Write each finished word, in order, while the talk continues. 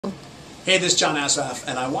Hey, this is John Asraf,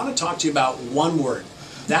 and I want to talk to you about one word.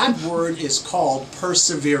 That word is called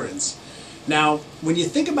perseverance. Now, when you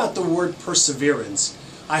think about the word perseverance,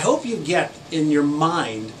 I hope you get in your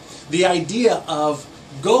mind the idea of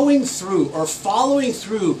going through or following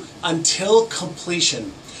through until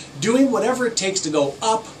completion, doing whatever it takes to go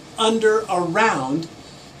up, under, around,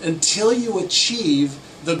 until you achieve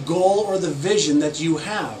the goal or the vision that you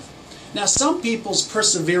have. Now, some people's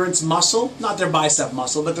perseverance muscle, not their bicep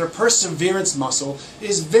muscle, but their perseverance muscle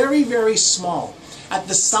is very, very small. At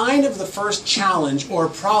the sign of the first challenge or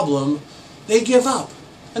problem, they give up.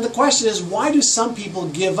 And the question is, why do some people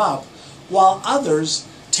give up while others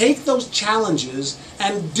take those challenges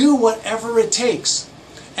and do whatever it takes?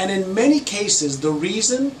 And in many cases, the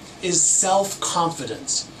reason is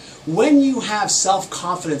self-confidence. When you have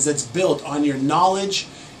self-confidence that's built on your knowledge,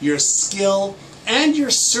 your skill, and your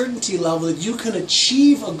certainty level that you can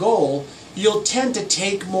achieve a goal, you'll tend to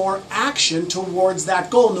take more action towards that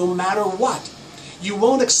goal no matter what. You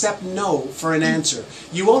won't accept no for an answer.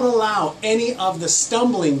 You won't allow any of the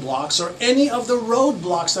stumbling blocks or any of the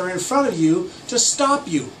roadblocks that are in front of you to stop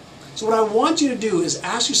you. So what I want you to do is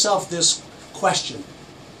ask yourself this question.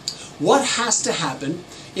 What has to happen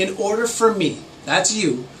in order for me, that's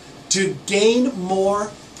you, to gain more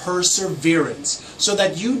perseverance, so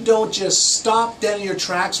that you don't just stop dead in your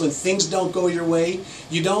tracks when things don't go your way,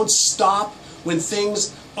 you don't stop when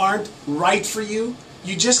things aren't right for you,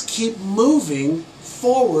 you just keep moving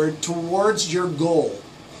forward towards your goal.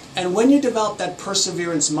 And when you develop that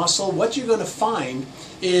perseverance muscle, what you're going to find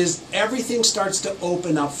is everything starts to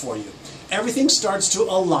open up for you. Everything starts to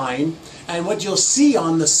align, and what you'll see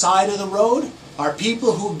on the side of the road are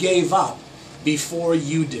people who gave up before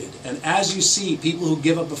you did. And as you see people who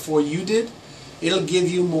give up before you did, it'll give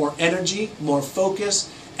you more energy, more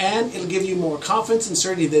focus, and it'll give you more confidence and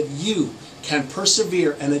certainty that you can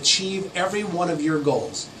persevere and achieve every one of your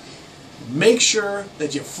goals. Make sure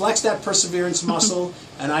that you flex that perseverance muscle,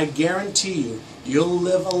 and I guarantee you, you'll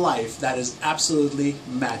live a life that is absolutely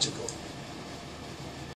magical.